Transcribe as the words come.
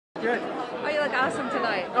Good. Oh, you look awesome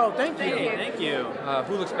tonight. Oh, thank you. Thank you.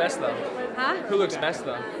 Who looks best though? Huh? Who looks best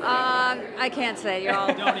though? I can't say. You're all.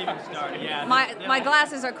 Don't even start. Yeah. My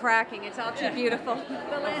glasses are cracking. It's all too beautiful.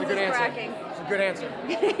 The lens is cracking. It's a good answer.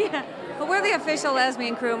 Yeah. But we're the official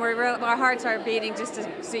lesbian crew, and our hearts are beating just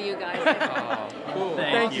to see you guys. Oh, cool.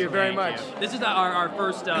 Thank you very much. This is our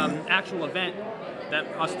first actual event that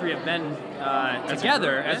us three have been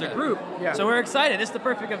together as a group. Yeah. So we're excited. This is the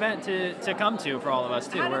perfect event to come to for all of us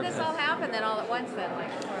too. How did this all happen then all at once then?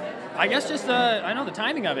 I guess just I know the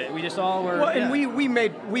timing of it. We just all were. Well, and yeah. we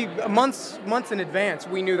made months in advance.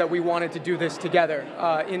 We knew that we wanted to do this together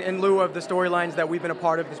in lieu of the storylines that we've been a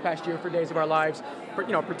part of this past year for Days of Our Lives.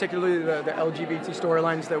 Particularly the LGBT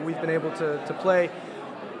storylines that we've been able to play.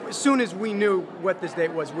 As soon as we knew what this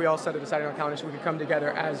date was, we all set it aside on our calendar so we could come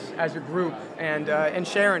together as a group and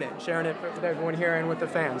sharing it with everyone here and with the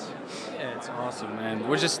fans. Yeah, it's awesome, man.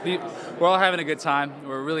 We're all having a good time.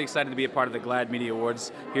 We're really excited to be a part of the Glaad Media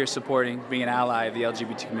Awards here, supporting, being an ally of the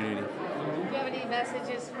LGBT community. Do you have any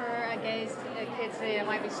messages for gays, kids that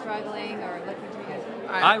might be struggling or looking to you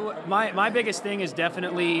guys? My biggest thing is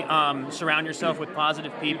definitely surround yourself with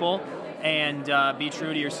positive people and be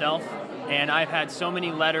true to yourself. And I've had so many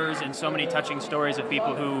letters and so many touching stories of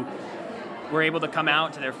people who were able to come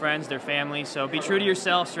out to their friends, their family. So be true to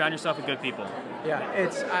yourself, surround yourself with good people. Yeah,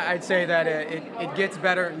 I'd say that it gets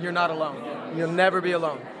better and you're not alone. You'll never be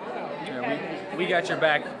alone. Yeah, we got your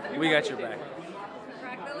back. We got your back.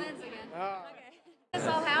 Crack the lens again. Okay. This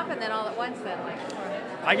all happened then all at once then?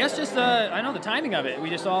 I guess just I know the timing of it.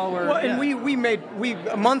 We just all were. Well, and yeah. we made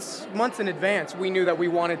months in advance. We knew that we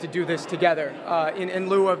wanted to do this together in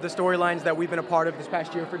lieu of the storylines that we've been a part of this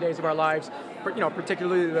past year for Days of Our Lives.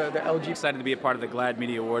 Particularly the LGBT. Excited to be a part of the Glaad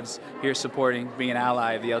Media Awards here, supporting, being an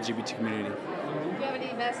ally of the LGBT community. Do you have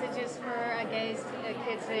any messages for gays,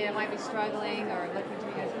 kids that might be struggling or looking to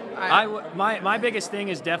you guys? My biggest thing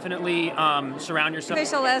is definitely surround yourself.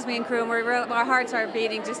 Official lesbian crew, and our hearts are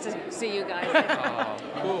beating just to see you guys. Oh,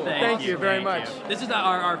 cool. Thank you very much. This is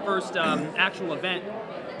our first actual event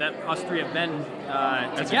that us three have been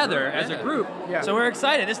together as a group. Yeah. So we're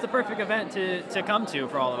excited. This is the perfect event to come to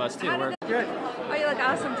for all of us too. Good. Oh, you look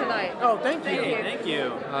awesome tonight. Oh, thank you. Thank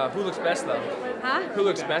you. Who looks best though? Huh? Who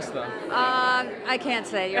looks best though? I can't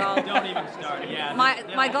say. You're all. Don't even start. Yeah.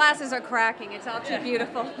 My glasses are cracking. It's all too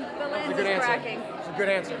beautiful. The lens It's a good is answer. cracking. It's a good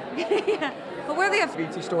answer. Yeah. But we're the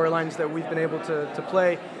LGBT storylines that we've been able to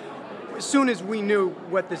play. As soon as we knew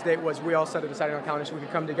what this date was, we all set it aside on our calendar so we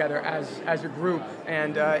could come together as a group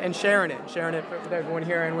and sharing it with everyone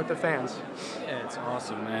here and with the fans. Yeah, it's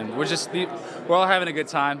awesome, man. We're all having a good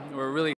time. We're really